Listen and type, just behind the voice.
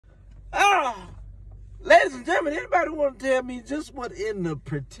ladies and gentlemen, anybody want to tell me just what in the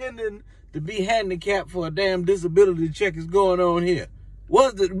pretending to be handicapped for a damn disability check is going on here?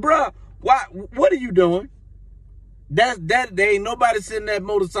 Bruh, what are you doing? There ain't nobody sitting that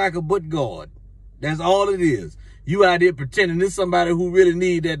motorcycle but God. That's all it is. You out here pretending this somebody who really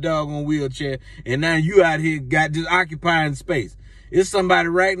need that doggone wheelchair, and now you out here just occupying space. It's somebody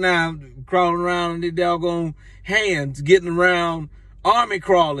right now crawling around on their doggone hands, getting around, army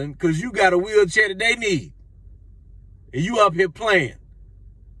crawling, because you got a wheelchair that they need. And you up here playing.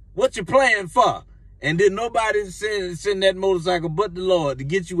 What you playing for? And then nobody send that motorcycle but the Lord to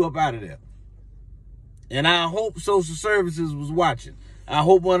get you up out of there. And I hope social services was watching. I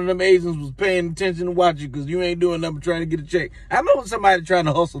hope one of them agents was paying attention to watch you, because you ain't doing nothing but trying to get a check. I know somebody trying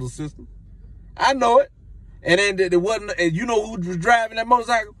to hustle the system. I know it. And then there wasn't, and you know who was driving that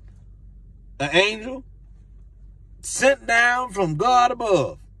motorcycle? An angel sent down from God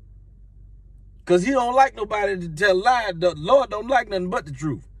above. Because he don't like nobody to tell lies. The Lord don't like nothing but the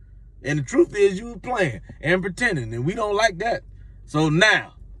truth. And the truth is you was playing and pretending, and we don't like that. So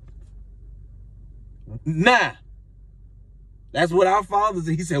now, that's what our Father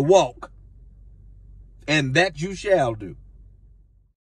said. He said, walk, and that you shall do.